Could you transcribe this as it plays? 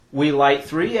We light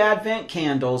 3 Advent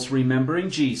candles remembering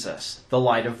Jesus, the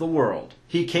light of the world.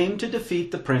 He came to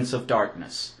defeat the prince of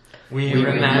darkness. We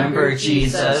remember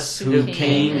Jesus, who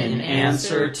came in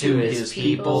answer to his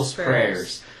people's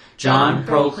prayers. John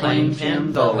proclaimed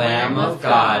him the Lamb of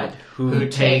God, who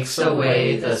takes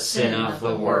away the sin of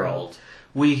the world.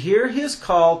 We hear his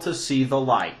call to see the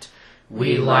light.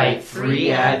 We light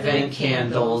 3 Advent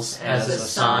candles as a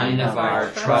sign of our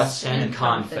trust and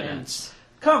confidence.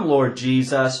 Come, Lord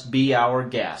Jesus, be our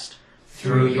guest.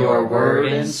 Through your word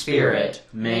and spirit,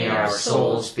 may our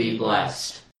souls be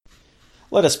blessed.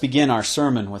 Let us begin our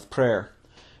sermon with prayer.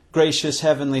 Gracious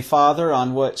Heavenly Father,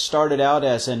 on what started out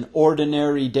as an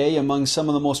ordinary day among some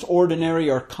of the most ordinary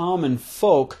or common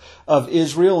folk of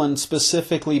Israel, and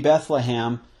specifically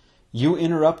Bethlehem, you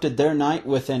interrupted their night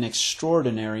with an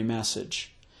extraordinary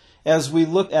message. As we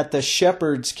look at the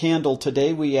shepherd's candle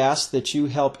today, we ask that you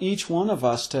help each one of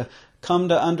us to come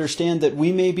to understand that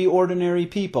we may be ordinary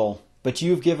people, but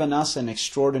you've given us an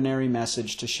extraordinary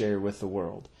message to share with the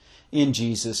world. In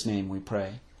Jesus' name we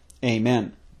pray.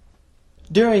 Amen.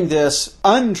 During this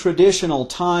untraditional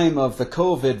time of the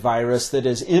COVID virus that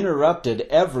has interrupted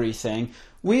everything,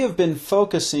 we have been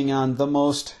focusing on the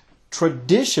most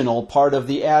traditional part of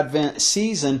the Advent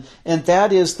season, and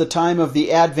that is the time of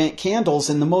the Advent candles.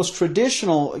 And the most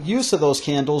traditional use of those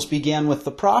candles began with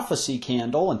the prophecy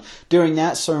candle. And during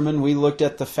that sermon, we looked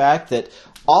at the fact that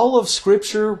all of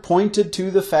Scripture pointed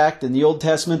to the fact in the Old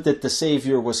Testament that the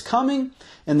Savior was coming,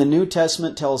 and the New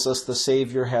Testament tells us the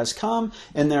Savior has come,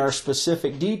 and there are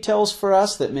specific details for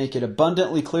us that make it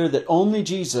abundantly clear that only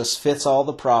Jesus fits all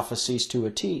the prophecies to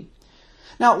a T.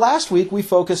 Now, last week we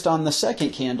focused on the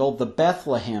second candle, the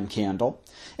Bethlehem candle.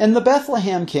 And the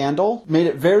Bethlehem candle made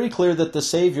it very clear that the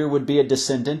Savior would be a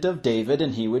descendant of David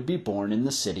and he would be born in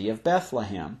the city of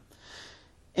Bethlehem.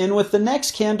 And with the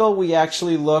next candle, we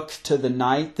actually look to the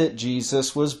night that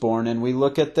Jesus was born, and we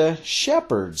look at the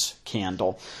shepherd's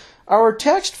candle. Our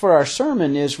text for our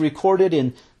sermon is recorded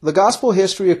in the Gospel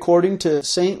history according to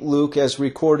St. Luke, as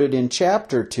recorded in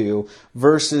chapter 2,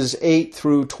 verses 8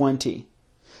 through 20.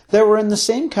 There were in the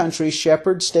same country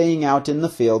shepherds staying out in the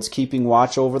fields, keeping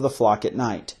watch over the flock at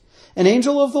night. An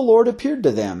angel of the Lord appeared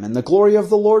to them, and the glory of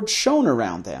the Lord shone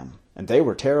around them, and they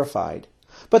were terrified.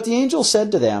 But the angel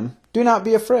said to them, "Do not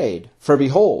be afraid, for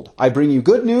behold, I bring you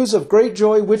good news of great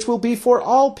joy, which will be for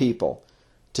all people.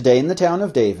 Today in the town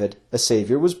of David, a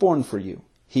Savior was born for you.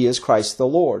 He is Christ the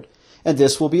Lord. And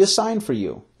this will be a sign for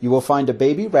you. You will find a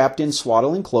baby wrapped in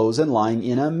swaddling clothes and lying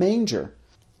in a manger."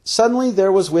 Suddenly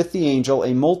there was with the angel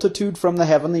a multitude from the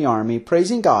heavenly army,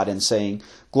 praising God and saying,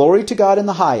 "Glory to God in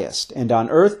the highest, and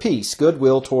on earth peace,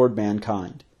 goodwill toward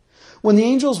mankind." When the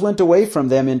angels went away from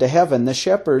them into heaven, the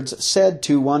shepherds said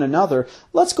to one another,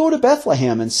 "Let's go to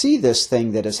Bethlehem and see this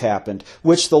thing that has happened,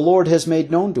 which the Lord has made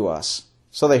known to us."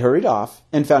 So they hurried off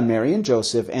and found Mary and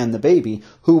Joseph and the baby,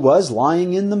 who was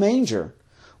lying in the manger.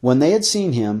 When they had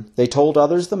seen him, they told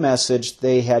others the message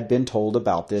they had been told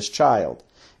about this child.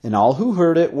 And all who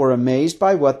heard it were amazed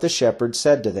by what the shepherds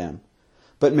said to them.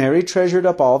 But Mary treasured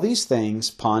up all these things,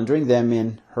 pondering them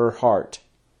in her heart.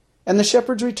 And the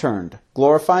shepherds returned,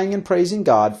 glorifying and praising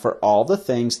God for all the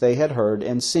things they had heard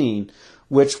and seen,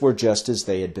 which were just as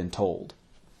they had been told.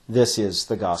 This is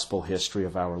the gospel history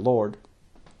of our Lord.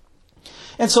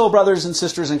 And so, brothers and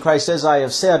sisters in Christ, as I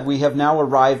have said, we have now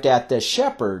arrived at the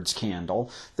shepherd's candle.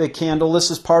 The candle,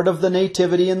 this is part of the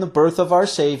nativity and the birth of our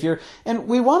Savior. And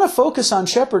we want to focus on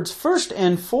shepherds first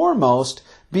and foremost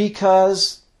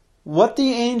because what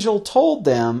the angel told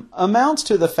them amounts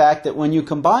to the fact that when you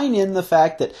combine in the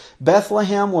fact that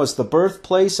Bethlehem was the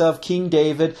birthplace of King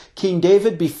David,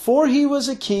 before he was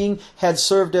a king, had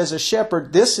served as a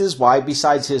shepherd. This is why,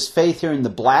 besides his faith hearing the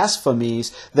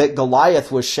blasphemies that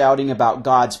Goliath was shouting about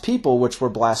God's people, which were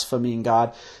blaspheming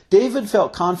God, David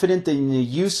felt confident in the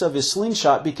use of his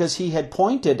slingshot because he had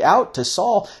pointed out to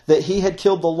Saul that he had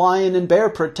killed the lion and bear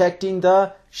protecting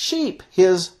the sheep,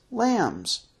 his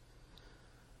lambs.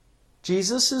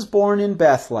 Jesus is born in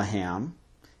Bethlehem.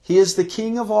 He is the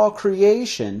King of all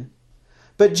creation.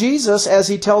 But Jesus, as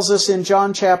he tells us in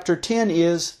John chapter 10,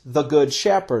 is the Good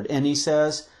Shepherd. And he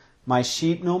says, "My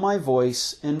sheep know my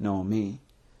voice and know me."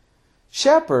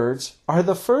 Shepherds are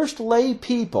the first lay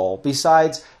people,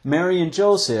 besides Mary and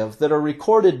Joseph, that are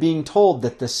recorded being told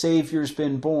that the Savior's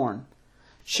been born.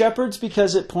 Shepherds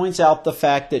because it points out the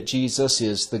fact that Jesus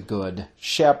is the Good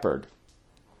Shepherd.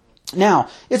 Now,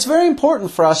 it's very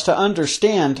important for us to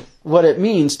understand what it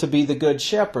means to be the Good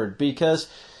Shepherd, because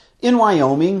In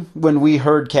Wyoming, when we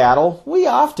herd cattle, we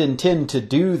often tend to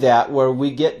do that where we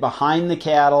get behind the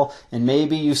cattle and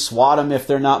maybe you swat them if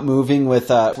they're not moving with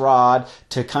a rod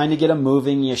to kind of get them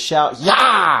moving. You shout,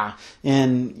 "Yah!"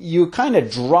 and you kind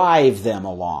of drive them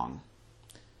along.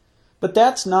 But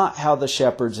that's not how the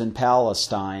shepherds in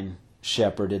Palestine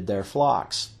shepherded their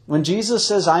flocks. When Jesus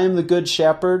says, "I am the good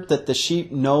shepherd," that the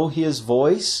sheep know his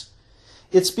voice,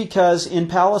 it's because in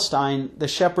Palestine the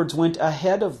shepherds went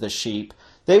ahead of the sheep.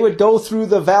 They would go through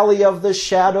the valley of the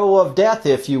shadow of death,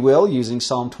 if you will, using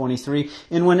Psalm 23.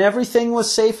 And when everything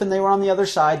was safe and they were on the other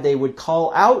side, they would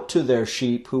call out to their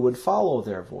sheep who would follow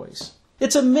their voice.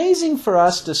 It's amazing for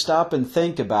us to stop and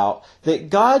think about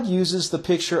that God uses the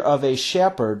picture of a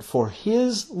shepherd for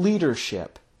his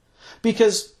leadership.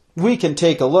 Because we can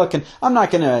take a look, and I'm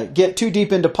not going to get too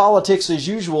deep into politics as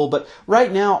usual, but right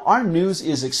now our news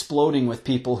is exploding with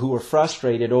people who are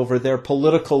frustrated over their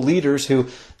political leaders who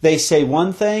they say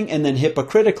one thing and then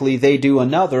hypocritically they do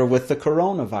another with the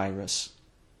coronavirus.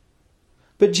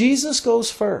 But Jesus goes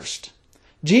first.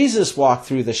 Jesus walked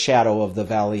through the shadow of the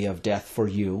valley of death for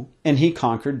you, and he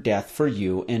conquered death for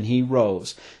you, and he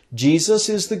rose. Jesus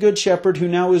is the good shepherd who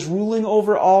now is ruling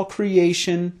over all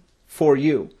creation for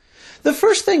you. The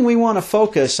first thing we want to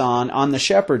focus on the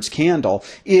shepherd's candle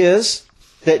is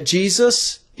that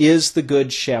Jesus is the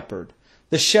good shepherd.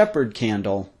 The shepherd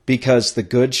candle, because the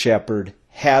good shepherd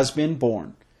has been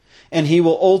born. And he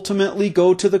will ultimately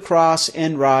go to the cross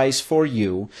and rise for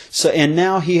you. And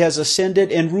now he has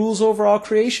ascended and rules over all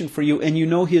creation for you. And you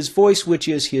know his voice, which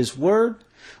is his word,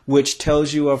 which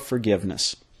tells you of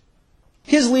forgiveness.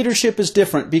 His leadership is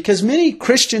different because many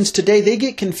Christians today, they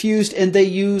get confused and they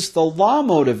use the law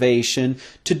motivation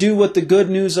to do what the good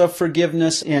news of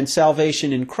forgiveness and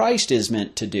salvation in Christ is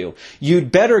meant to do.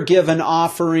 You'd better give an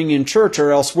offering in church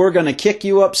or else we're going to kick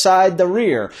you upside the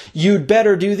rear. You'd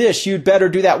better do this. You'd better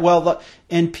do that.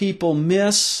 And people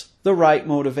miss the right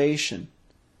motivation.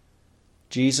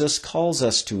 Jesus calls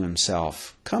us to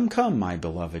himself. Come, come, my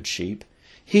beloved sheep.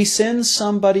 He sends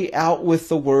somebody out with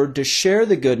the word to share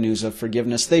the good news of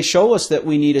forgiveness. They show us that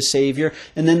we need a Savior,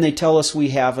 and then they tell us we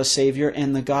have a Savior.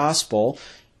 And the gospel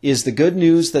is the good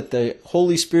news that the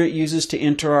Holy Spirit uses to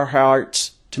enter our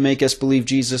hearts to make us believe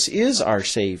Jesus is our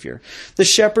Savior. The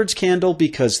shepherd's candle,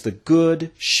 because the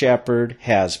good shepherd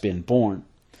has been born.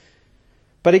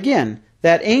 But again,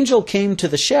 that angel came to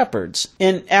the shepherds,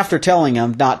 and after telling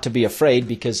them not to be afraid,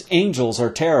 because angels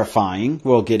are terrifying,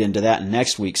 we'll get into that in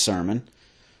next week's sermon,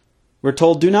 we're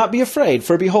told, "Do not be afraid,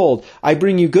 for behold, I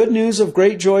bring you good news of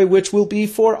great joy, which will be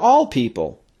for all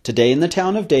people. Today in the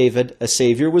town of David, a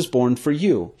Savior was born for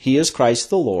you. He is Christ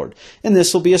the Lord. And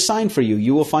this will be a sign for you.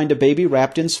 You will find a baby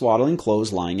wrapped in swaddling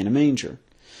clothes lying in a manger."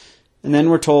 And then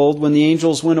we're told, when the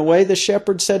angels went away, the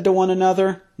shepherds said to one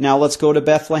another, "Now let's go to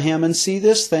Bethlehem and see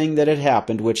this thing that had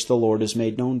happened, which the Lord has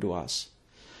made known to us."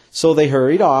 So they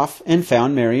hurried off and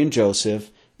found Mary and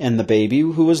Joseph and the baby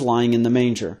who was lying in the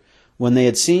manger. When they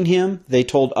had seen him, they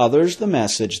told others the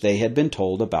message they had been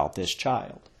told about this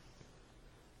child.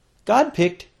 God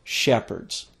picked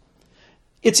shepherds.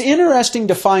 It's interesting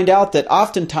to find out that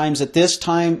oftentimes at this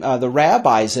time, the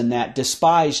rabbis in that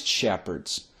despised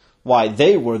shepherds. Why,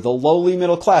 they were the lowly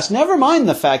middle class. Never mind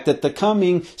the fact that the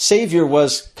coming Savior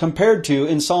was compared to,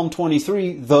 in Psalm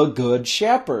 23, the good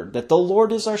shepherd, that the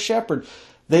Lord is our shepherd.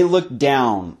 They looked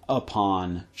down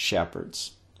upon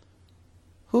shepherds.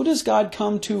 Who does God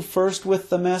come to first with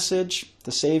the message,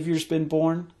 the Savior's been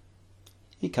born?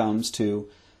 He comes to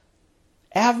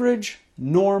average,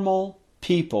 normal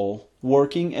people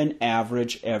working an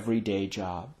average, everyday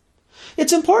job.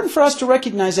 It's important for us to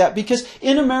recognize that because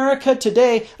in America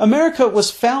today, America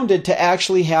was founded to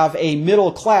actually have a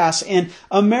middle class, and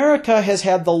America has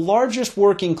had the largest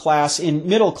working class in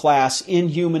middle class in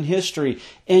human history.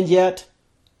 And yet,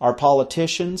 our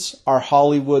politicians, our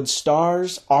Hollywood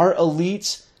stars, our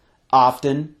elites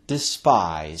often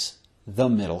despise the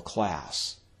middle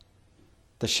class.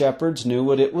 The shepherds knew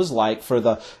what it was like for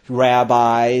the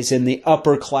rabbis and the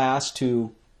upper class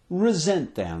to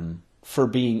resent them for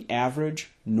being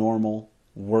average, normal,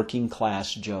 working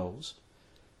class Joes.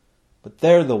 But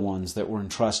they're the ones that were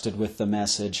entrusted with the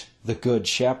message, the good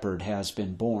shepherd has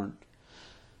been born.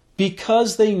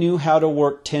 Because they knew how to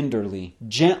work tenderly,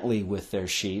 gently with their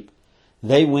sheep,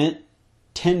 they went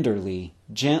tenderly,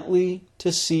 gently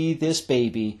to see this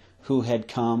baby who had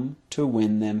come to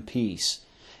win them peace.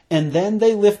 And then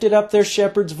they lifted up their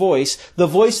shepherd's voice, the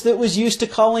voice that was used to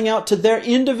calling out to their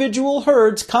individual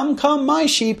herds, "Come, come, my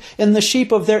sheep," and the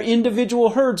sheep of their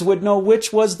individual herds would know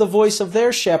which was the voice of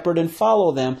their shepherd and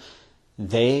follow them.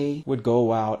 They would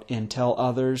go out and tell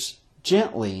others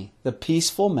gently the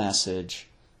peaceful message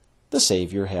the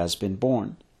Savior has been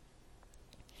born.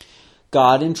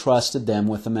 God entrusted them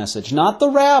with the message. Not the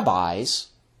rabbis,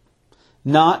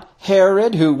 not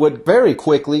Herod, who would very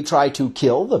quickly try to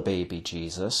kill the baby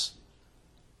Jesus.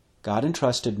 God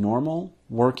entrusted normal,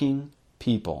 working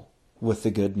people with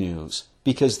the good news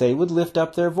because they would lift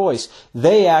up their voice.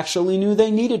 They actually knew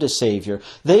they needed a Savior.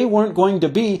 They weren't going to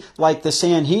be like the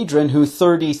Sanhedrin who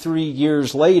 33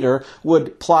 years later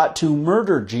would plot to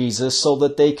murder Jesus so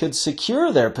that they could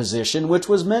secure their position, which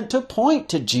was meant to point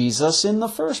to Jesus in the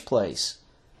first place.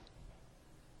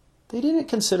 They didn't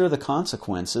consider the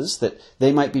consequences, that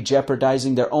they might be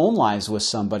jeopardizing their own lives with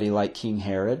somebody like King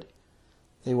Herod.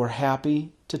 They were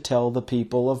happy to tell the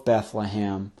people of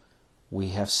Bethlehem, "We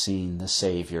have seen the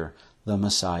Savior. The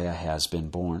Messiah has been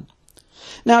born."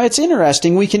 Now it's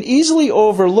interesting, we can easily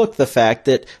overlook the fact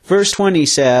that verse 20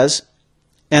 says,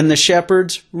 "And the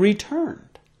shepherds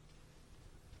returned."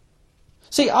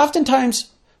 See,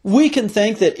 oftentimes we can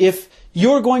think that if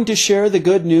you're going to share the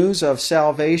good news of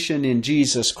salvation in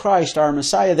Jesus Christ, our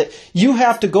Messiah, that you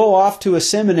have to go off to a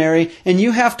seminary and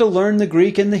you have to learn the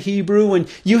Greek and the Hebrew and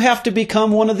you have to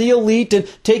become one of the elite and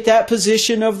take that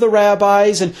position of the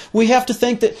rabbis. And we have to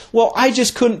think that, well, I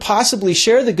just couldn't possibly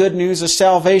share the good news of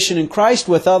salvation in Christ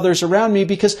with others around me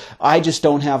because I just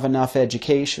don't have enough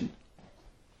education.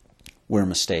 We're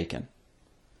mistaken.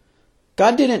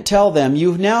 God didn't tell them,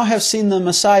 "You now have seen the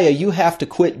Messiah, you have to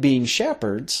quit being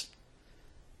shepherds."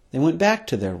 They went back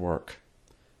to their work.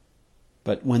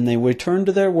 But when they returned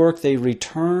to their work, they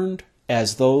returned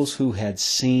as those who had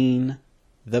seen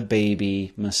the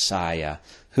baby Messiah,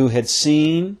 who had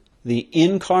seen the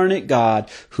incarnate God,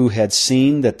 who had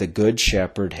seen that the Good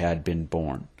Shepherd had been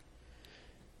born.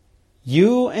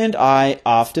 You and I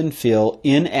often feel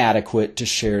inadequate to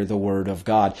share the Word of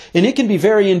God. And it can be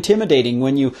very intimidating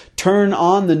when you turn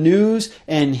on the news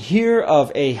and hear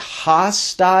of a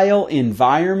hostile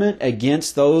environment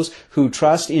against those who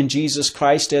trust in Jesus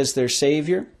Christ as their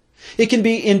Savior. It can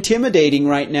be intimidating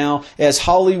right now as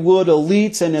Hollywood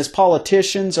elites and as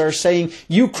politicians are saying,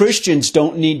 "You Christians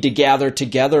don't need to gather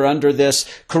together under this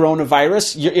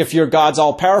coronavirus. If your God's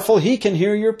all-powerful, He can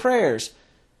hear your prayers."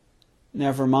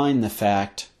 Never mind the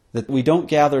fact that we don't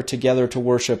gather together to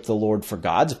worship the Lord for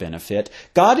God's benefit.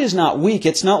 God is not weak.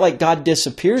 It's not like God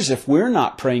disappears if we're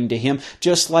not praying to Him.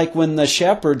 Just like when the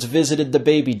shepherds visited the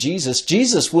baby Jesus,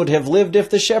 Jesus would have lived if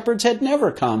the shepherds had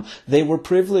never come. They were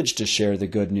privileged to share the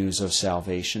good news of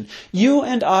salvation. You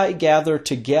and I gather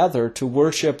together to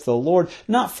worship the Lord,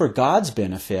 not for God's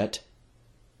benefit,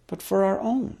 but for our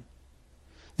own.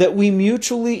 That we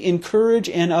mutually encourage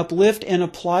and uplift and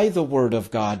apply the Word of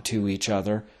God to each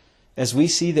other as we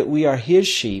see that we are His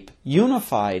sheep,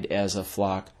 unified as a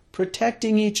flock,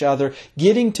 protecting each other,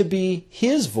 getting to be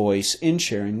His voice in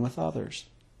sharing with others.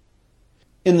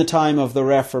 In the time of the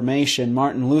Reformation,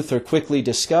 Martin Luther quickly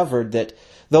discovered that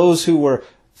those who were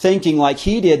thinking like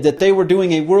he did, that they were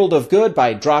doing a world of good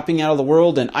by dropping out of the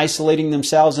world and isolating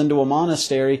themselves into a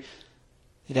monastery,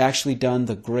 had actually done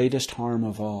the greatest harm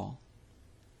of all.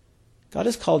 God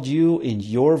has called you in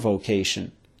your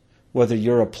vocation, whether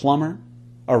you're a plumber,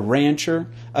 a rancher,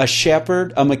 a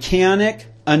shepherd, a mechanic,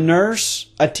 a nurse,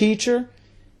 a teacher.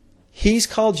 He's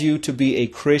called you to be a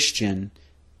Christian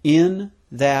in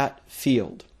that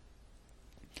field.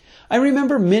 I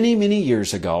remember many, many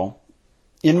years ago,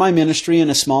 in my ministry in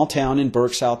a small town in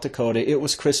Burke, South Dakota, it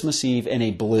was Christmas Eve and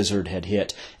a blizzard had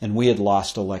hit and we had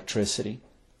lost electricity.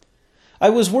 I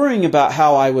was worrying about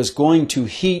how I was going to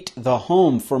heat the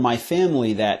home for my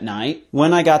family that night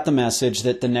when I got the message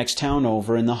that the next town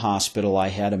over in the hospital I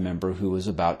had a member who was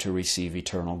about to receive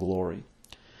eternal glory.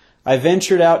 I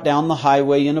ventured out down the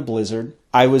highway in a blizzard.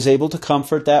 I was able to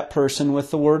comfort that person with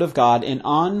the Word of God, and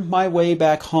on my way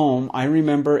back home, I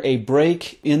remember a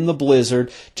break in the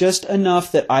blizzard, just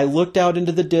enough that I looked out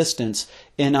into the distance,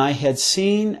 and I had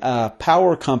seen a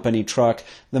power company truck.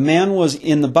 The man was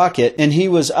in the bucket, and he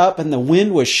was up, and the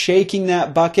wind was shaking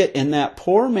that bucket, and that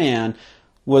poor man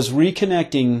was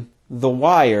reconnecting the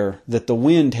wire that the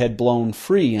wind had blown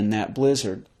free in that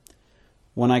blizzard.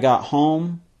 When I got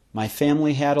home, my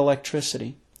family had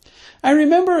electricity. I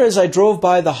remember as I drove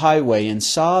by the highway and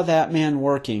saw that man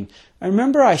working, I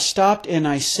remember I stopped and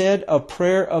I said a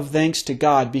prayer of thanks to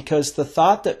God because the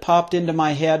thought that popped into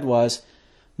my head was,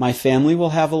 my family will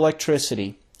have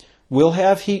electricity. We'll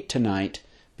have heat tonight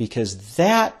because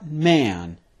that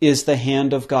man is the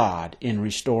hand of God in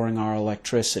restoring our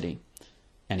electricity.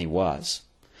 And he was.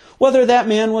 Whether that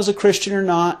man was a Christian or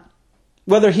not,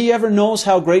 whether he ever knows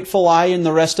how grateful I and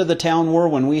the rest of the town were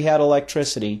when we had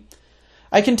electricity,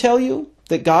 I can tell you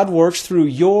that God works through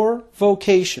your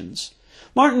vocations.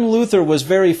 Martin Luther was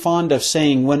very fond of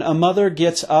saying, when a mother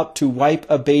gets up to wipe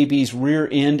a baby's rear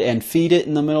end and feed it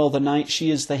in the middle of the night, she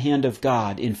is the hand of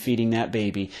God in feeding that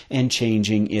baby and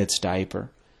changing its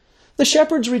diaper. The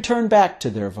shepherds return back to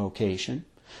their vocation.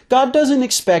 God doesn't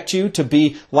expect you to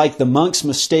be like the monks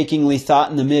mistakenly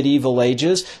thought in the medieval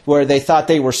ages, where they thought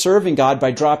they were serving God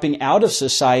by dropping out of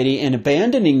society and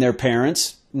abandoning their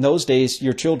parents. In those days,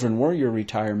 your children were your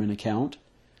retirement account.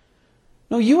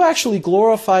 No, you actually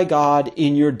glorify God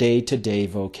in your day-to-day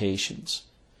vocations.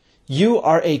 You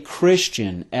are a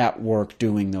Christian at work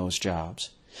doing those jobs.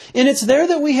 And it's there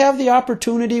that we have the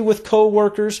opportunity with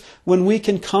co-workers when we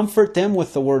can comfort them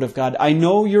with the Word of God. I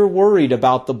know you're worried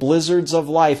about the blizzards of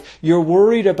life. You're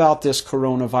worried about this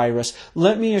coronavirus.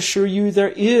 Let me assure you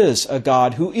there is a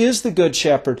God who is the Good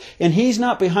Shepherd, and He's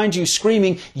not behind you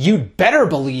screaming, "You'd better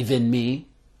believe in me."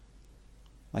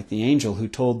 Like the angel who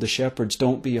told the shepherds,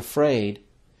 "Don't be afraid."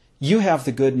 You have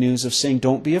the good news of saying,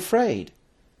 "Don't be afraid."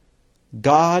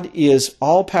 God is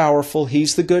all-powerful.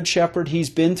 He's the Good Shepherd. He's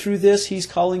been through this. He's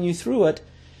calling you through it.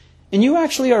 And you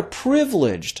actually are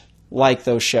privileged like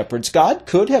those shepherds. God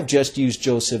could have just used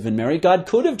Joseph and Mary. God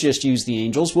could have just used the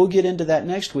angels. We'll get into that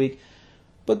next week.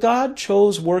 But God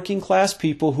chose working-class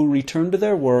people who returned to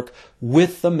their work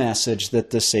with the message that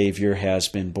the Savior has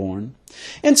been born.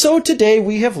 And so today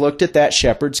we have looked at that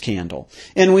shepherd's candle.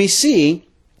 And we see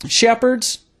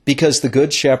shepherds because the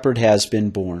Good Shepherd has been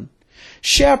born.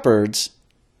 Shepherds,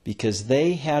 because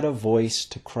they had a voice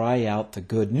to cry out the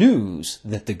good news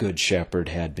that the Good Shepherd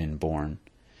had been born.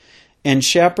 And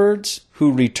shepherds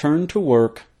who returned to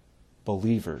work,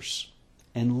 believers,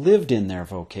 and lived in their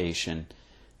vocation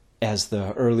as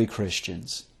the early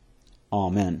Christians.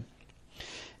 Amen.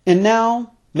 And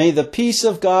now, may the peace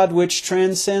of God, which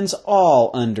transcends all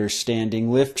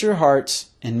understanding, lift your hearts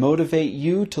and motivate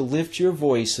you to lift your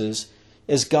voices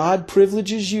as God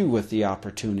privileges you with the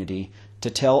opportunity to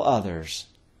tell others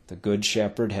the Good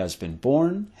Shepherd has been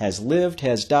born, has lived,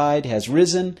 has died, has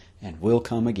risen, and will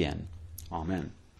come again. Amen.